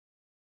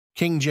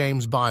King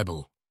James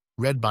Bible,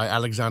 read by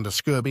Alexander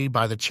Scourby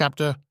by the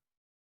chapter,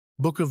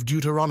 Book of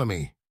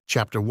Deuteronomy,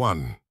 chapter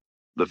 1.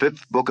 The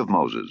fifth book of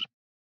Moses,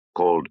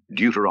 called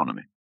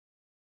Deuteronomy.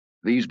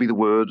 These be the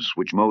words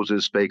which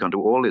Moses spake unto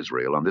all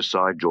Israel on this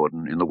side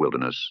Jordan in the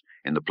wilderness,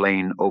 in the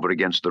plain over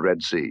against the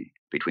Red Sea,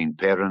 between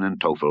Paran and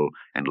Tophel,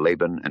 and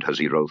Laban and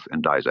Hazeroth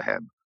and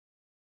Dizahab.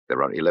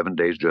 There are 11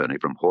 days' journey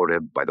from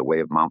Horeb by the way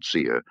of Mount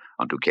Seir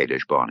unto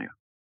Kadesh Barnea.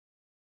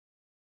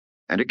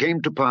 And it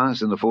came to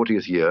pass in the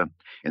 40th year,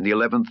 in the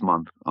 11th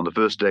month, on the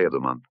first day of the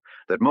month,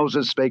 that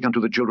Moses spake unto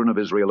the children of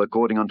Israel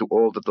according unto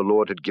all that the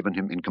Lord had given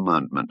him in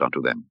commandment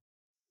unto them.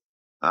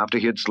 After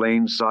he had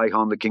slain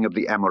Sihon the king of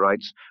the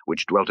Amorites,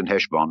 which dwelt in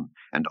Heshbon,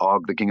 and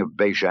Og the king of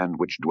Bashan,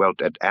 which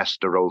dwelt at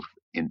Ashtaroth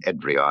in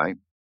Edrei,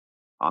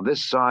 on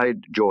this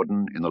side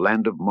Jordan, in the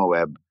land of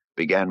Moab,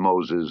 began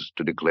Moses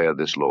to declare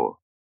this law,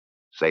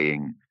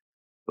 saying,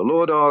 The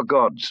Lord our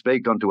God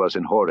spake unto us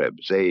in Horeb,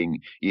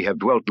 saying, Ye have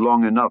dwelt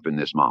long enough in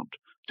this mount.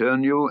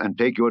 Turn you, and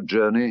take your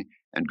journey,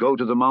 and go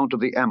to the mount of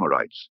the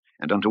Amorites,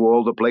 and unto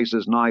all the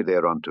places nigh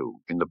thereunto,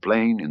 in the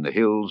plain, in the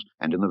hills,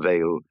 and in the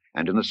vale,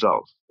 and in the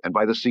south, and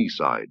by the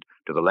seaside,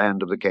 to the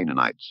land of the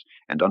Canaanites,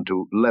 and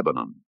unto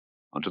Lebanon,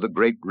 unto the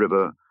great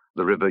river,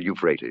 the river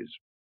Euphrates.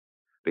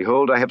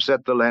 Behold, I have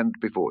set the land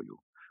before you.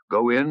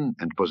 Go in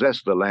and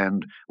possess the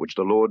land which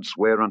the Lord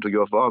sware unto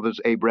your fathers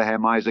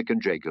Abraham, Isaac,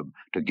 and Jacob,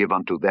 to give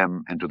unto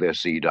them and to their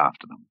seed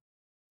after them.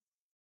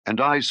 And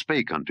I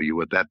spake unto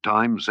you at that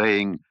time,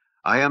 saying,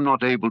 I am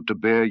not able to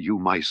bear you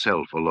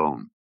myself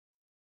alone.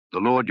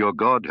 The Lord your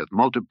God hath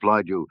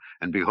multiplied you,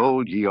 and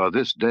behold, ye are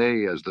this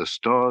day as the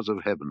stars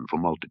of heaven for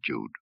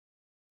multitude.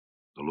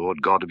 The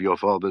Lord God of your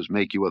fathers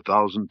make you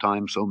 1,000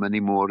 times so many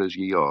more as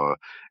ye are,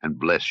 and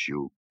bless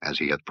you as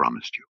he hath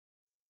promised you.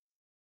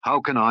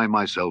 How can I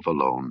myself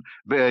alone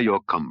bear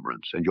your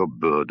cumbrance, and your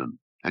burden,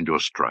 and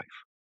your strife?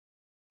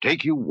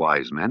 Take you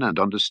wise men and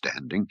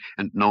understanding,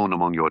 and known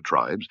among your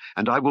tribes,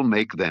 and I will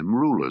make them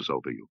rulers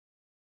over you.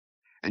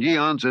 And ye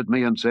answered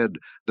me and said,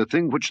 The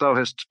thing which thou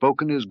hast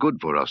spoken is good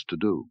for us to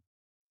do.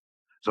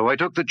 So I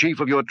took the chief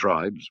of your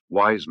tribes,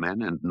 wise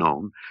men and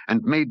known,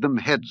 and made them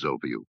heads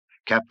over you,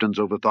 captains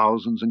over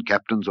thousands, and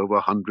captains over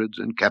hundreds,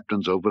 and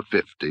captains over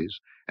 50s,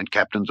 and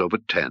captains over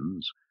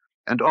 10s,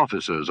 and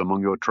officers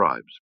among your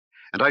tribes.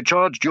 And I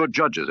charged your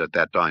judges at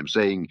that time,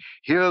 saying,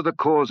 Hear the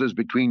causes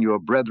between your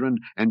brethren,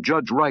 and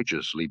judge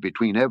righteously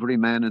between every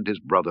man and his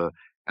brother,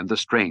 and the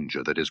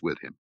stranger that is with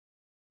him.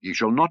 Ye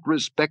shall not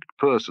respect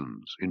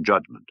persons in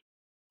judgment,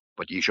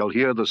 but ye shall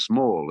hear the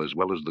small as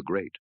well as the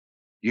great.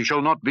 Ye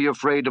shall not be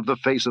afraid of the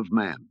face of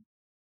man,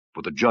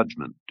 for the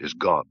judgment is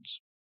God's.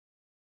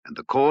 And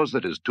the cause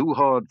that is too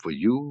hard for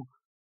you,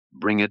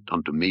 bring it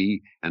unto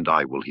me, and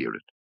I will hear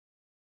it.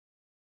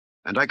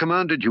 And I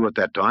commanded you at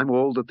that time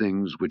all the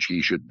things which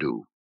ye should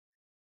do.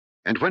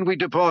 And when we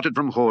departed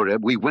from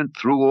Horeb, we went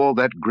through all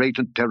that great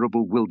and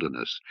terrible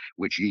wilderness,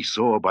 which ye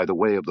saw by the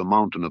way of the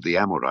mountain of the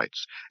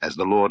Amorites, as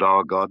the Lord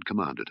our God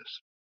commanded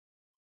us.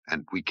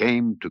 And we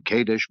came to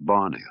Kadesh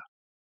Barnea.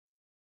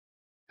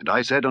 And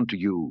I said unto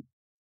you,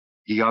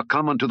 Ye are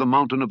come unto the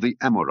mountain of the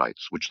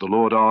Amorites, which the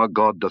Lord our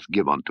God doth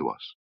give unto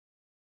us.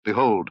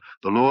 Behold,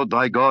 the Lord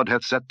thy God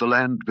hath set the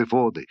land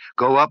before thee.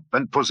 Go up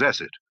and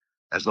possess it,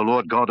 as the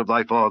Lord God of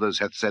thy fathers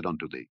hath said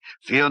unto thee.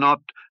 Fear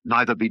not,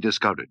 neither be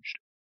discouraged.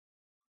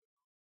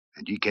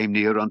 And ye came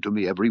near unto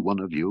me every one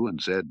of you,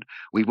 and said,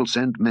 We will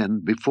send men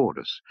before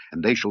us,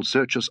 and they shall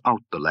search us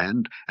out the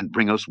land, and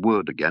bring us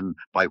word again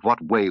by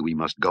what way we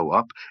must go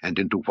up, and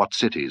into what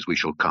cities we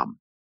shall come.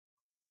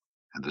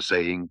 And the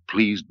saying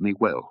pleased me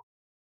well.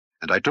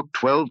 And I took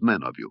 12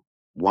 men of you,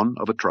 one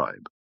of a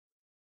tribe.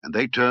 And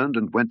they turned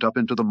and went up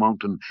into the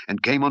mountain,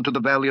 and came unto the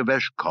valley of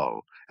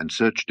Eshcol, and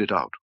searched it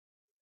out.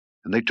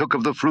 And they took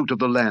of the fruit of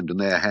the land in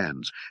their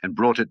hands, and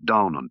brought it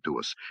down unto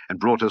us, and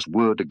brought us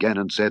word again,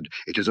 and said,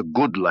 It is a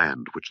good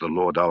land which the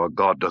Lord our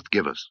God doth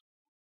give us.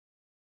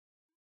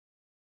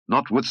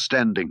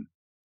 Notwithstanding,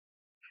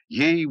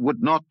 ye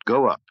would not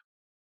go up,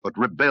 but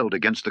rebelled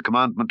against the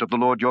commandment of the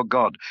Lord your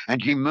God.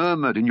 And ye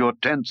murmured in your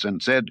tents,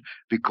 and said,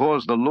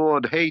 Because the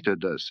Lord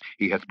hated us,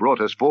 he hath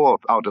brought us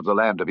forth out of the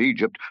land of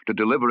Egypt, to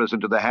deliver us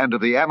into the hand of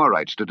the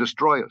Amorites, to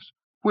destroy us.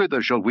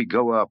 Whither shall we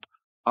go up?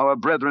 Our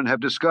brethren have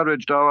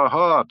discouraged our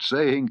heart,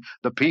 saying,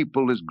 The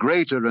people is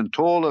greater and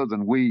taller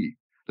than we.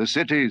 The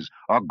cities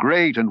are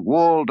great and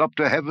walled up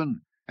to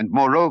heaven, and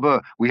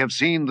moreover we have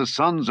seen the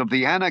sons of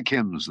the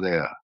Anakims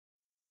there.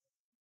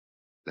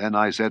 Then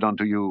I said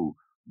unto you,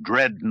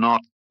 Dread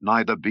not,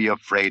 neither be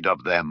afraid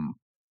of them.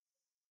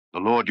 The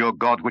Lord your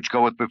God which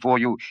goeth before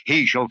you,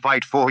 he shall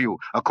fight for you,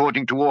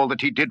 according to all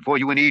that he did for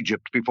you in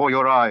Egypt before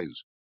your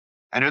eyes.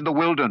 And in the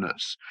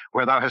wilderness,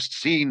 where thou hast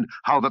seen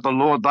how that the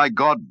Lord thy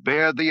God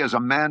bare thee as a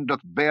man doth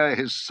bear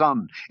his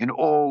son, in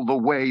all the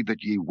way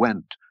that ye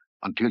went,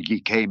 until ye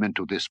came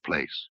into this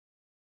place.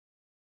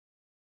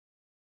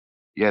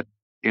 Yet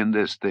in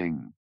this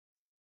thing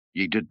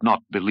ye did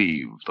not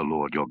believe the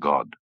Lord your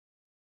God,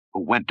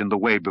 who went in the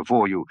way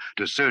before you,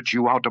 to search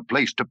you out a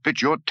place to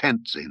pitch your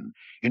tents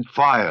in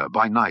fire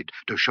by night,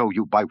 to show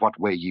you by what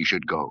way ye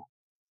should go.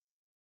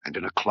 and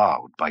in a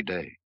cloud by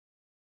day.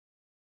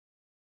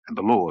 And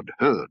the Lord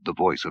heard the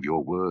voice of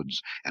your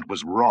words, and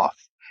was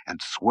wroth,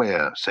 and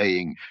sware,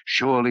 saying,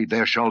 Surely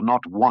there shall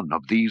not one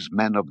of these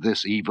men of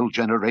this evil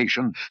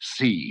generation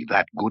see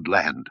that good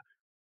land,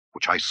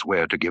 which I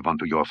swear to give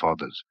unto your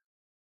fathers.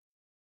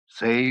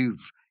 Save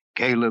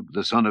Caleb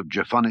the son of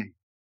Jephunneh,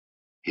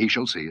 he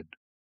shall see it.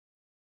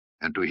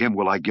 And to him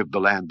will I give the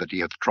land that he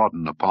hath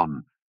trodden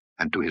upon,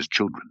 and to his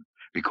children,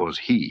 because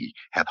he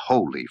hath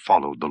wholly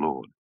followed the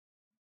Lord.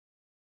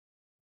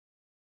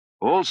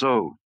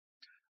 Also,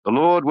 the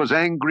Lord was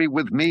angry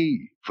with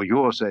me for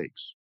your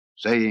sakes,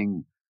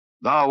 saying,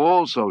 Thou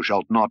also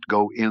shalt not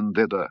go in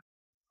thither.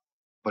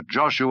 But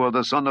Joshua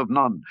the son of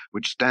Nun,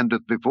 which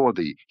standeth before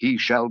thee, he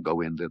shall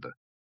go in thither.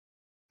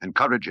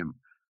 Encourage him,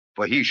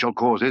 for he shall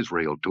cause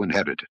Israel to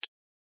inherit it.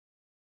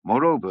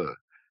 Moreover,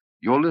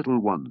 your little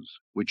ones,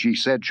 which ye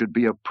said should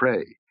be a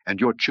prey, and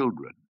your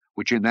children,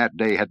 which in that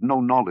day had no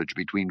knowledge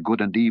between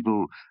good and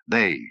evil,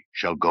 they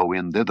shall go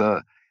in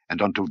thither,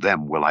 and unto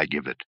them will I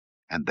give it,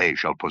 and they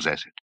shall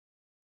possess it.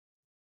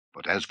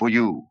 But as for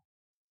you,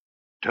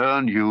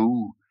 turn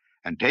you,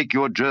 and take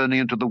your journey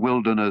into the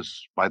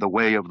wilderness by the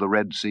way of the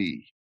Red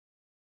Sea.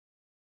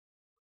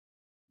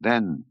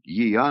 Then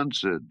ye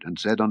answered, and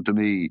said unto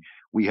me,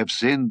 We have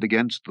sinned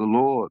against the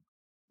Lord.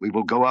 We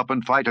will go up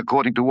and fight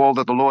according to all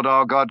that the Lord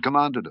our God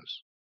commanded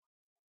us.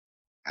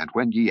 And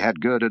when ye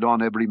had girded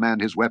on every man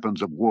his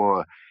weapons of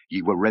war,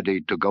 ye were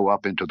ready to go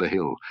up into the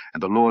hill.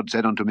 And the Lord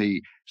said unto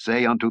me,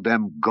 Say unto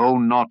them, Go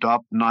not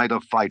up, neither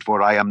fight,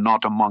 for I am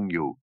not among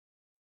you,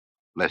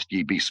 lest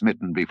ye be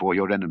smitten before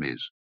your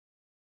enemies.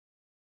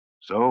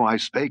 So I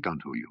spake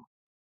unto you.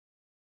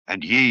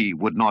 And ye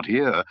would not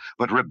hear,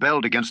 but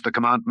rebelled against the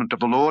commandment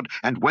of the Lord,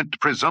 and went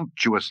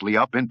presumptuously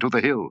up into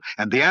the hill.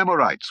 And the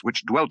Amorites,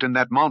 which dwelt in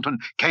that mountain,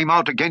 came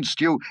out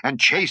against you, and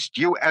chased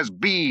you as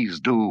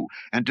bees do,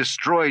 and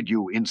destroyed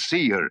you in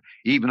Seir,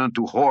 even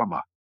unto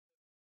Hormah.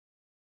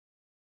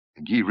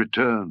 And ye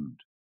returned,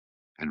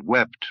 and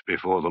wept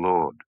before the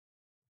Lord.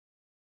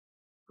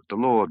 But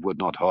the Lord would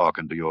not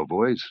hearken to your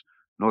voice,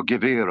 nor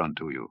give ear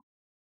unto you.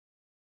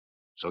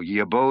 So ye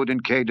abode in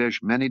Kadesh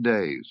many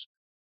days,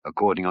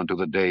 according unto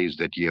the days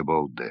that ye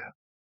abode there.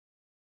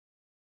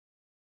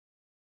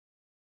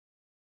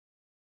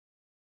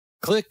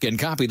 Click and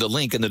copy the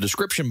link in the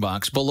description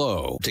box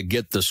below to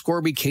get the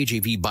Scourby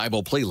KJV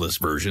Bible playlist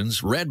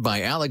versions read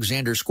by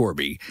Alexander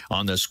Scourby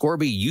on the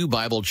Scourby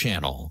YouBible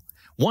channel.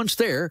 Once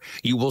there,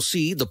 you will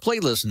see the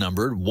playlist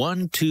numbered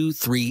 1, 2,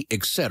 3,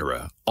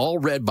 etc., all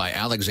read by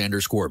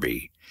Alexander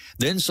Scourby.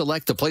 Then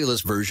select the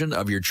playlist version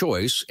of your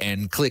choice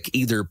and click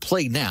either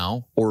Play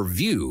Now or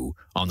View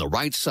on the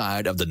right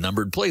side of the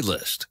numbered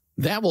playlist.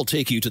 That will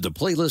take you to the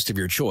playlist of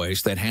your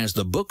choice that has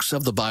the books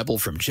of the Bible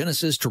from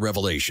Genesis to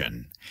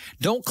Revelation.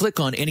 Don't click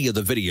on any of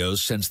the videos,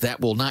 since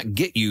that will not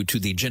get you to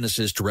the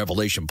Genesis to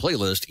Revelation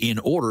playlist in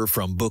order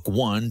from Book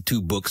 1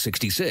 to Book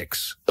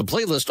 66. The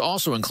playlist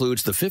also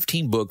includes the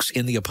 15 books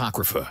in the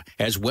Apocrypha,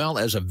 as well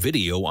as a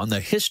video on the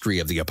history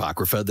of the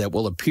Apocrypha that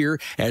will appear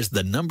as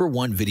the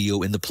 #1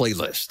 video in the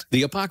playlist.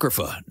 The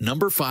Apocrypha,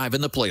 number 5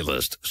 in the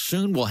playlist,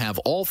 soon will have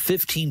all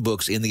 15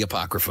 books in the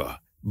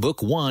Apocrypha.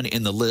 Book 1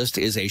 in the list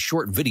is a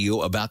short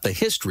video about the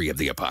history of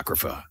the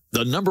Apocrypha.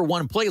 The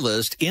 #1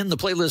 playlist in the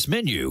playlist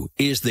menu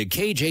is the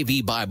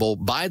KJV Bible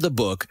by the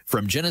book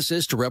from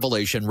Genesis to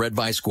Revelation read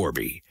by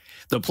Scourby.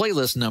 The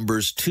playlist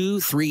numbers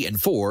 2, 3,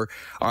 and 4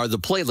 are the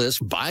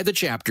playlist by the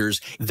chapters.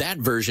 That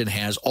version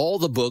has all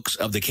the books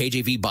of the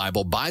KJV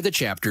Bible by the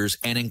chapters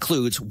and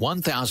includes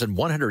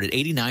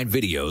 1,189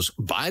 videos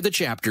by the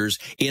chapters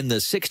in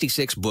the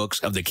 66 books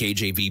of the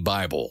KJV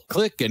Bible.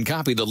 Click and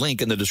copy the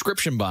link in the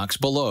description box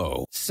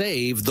below.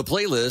 Save the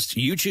playlist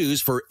you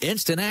choose for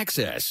instant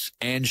access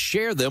and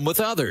share them with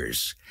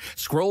others.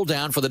 Scroll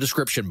down for the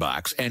description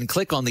box and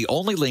click on the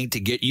only link to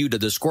get you to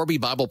the Scourby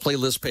Bible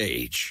playlist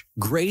page.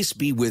 Grace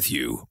be with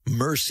you,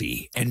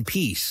 mercy and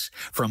peace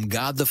from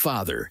God the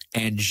Father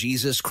and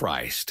Jesus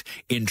Christ,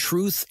 in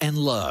truth and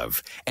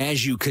love,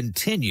 as you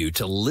continue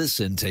to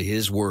listen to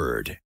His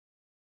Word.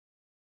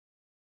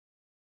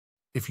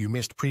 If you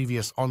missed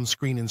previous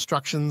on-screen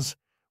instructions,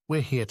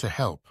 we're here to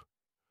help.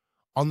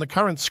 On the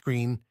current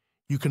screen,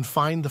 you can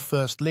find the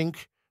first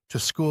link to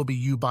Scourby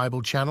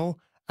YouBible channel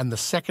and the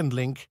second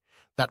link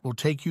that will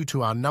take you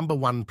to our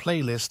 #1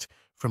 playlist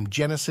from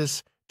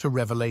Genesis to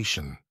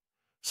Revelation.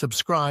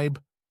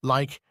 Subscribe,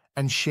 like,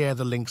 and share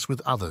the links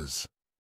with others.